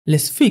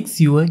Let's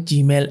fix your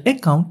Gmail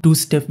account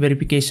two-step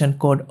verification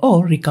code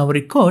or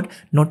recovery code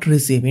not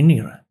receiving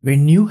error.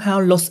 When you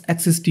have lost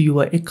access to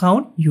your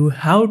account, you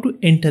have to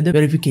enter the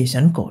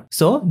verification code.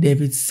 So they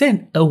will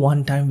send a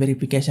one-time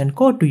verification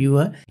code to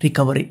your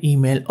recovery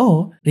email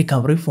or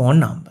recovery phone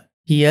number.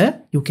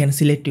 Here, you can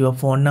select your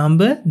phone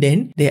number,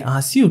 then they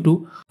ask you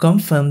to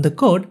confirm the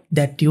code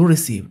that you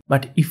received.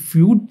 But if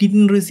you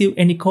didn't receive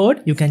any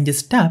code, you can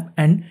just tap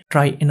and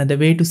try another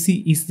way to see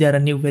is there a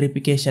new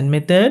verification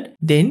method.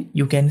 Then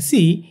you can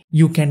see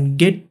you can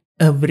get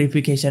a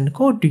verification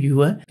code to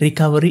your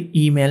recovery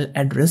email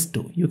address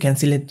too. You can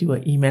select your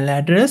email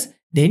address.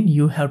 Then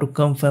you have to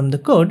confirm the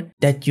code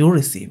that you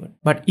received.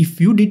 But if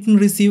you didn't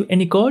receive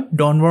any code,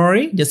 don't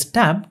worry, just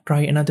tap, try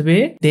another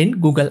way. Then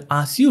Google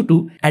asks you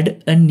to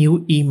add a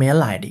new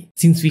email ID.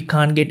 Since we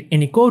can't get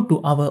any code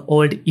to our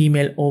old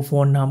email or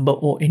phone number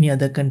or any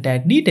other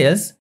contact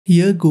details,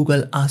 here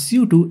Google asks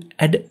you to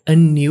add a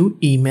new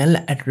email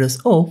address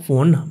or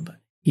phone number.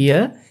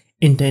 Here,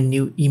 enter a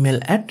new email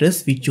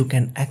address which you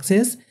can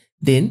access.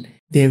 Then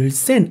they will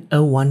send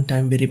a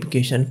one-time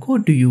verification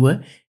code to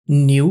your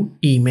new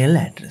email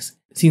address.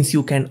 Since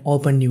you can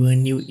open your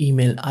new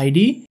email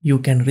ID, you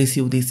can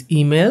receive this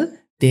email,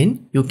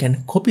 then you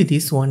can copy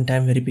this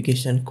one-time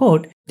verification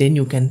code, then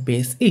you can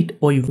paste it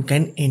or you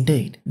can enter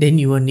it. Then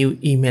your new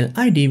email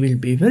ID will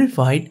be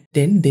verified,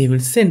 then they will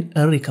send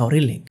a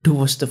recovery link. To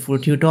watch the full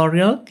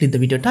tutorial, click the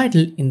video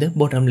title in the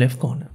bottom left corner.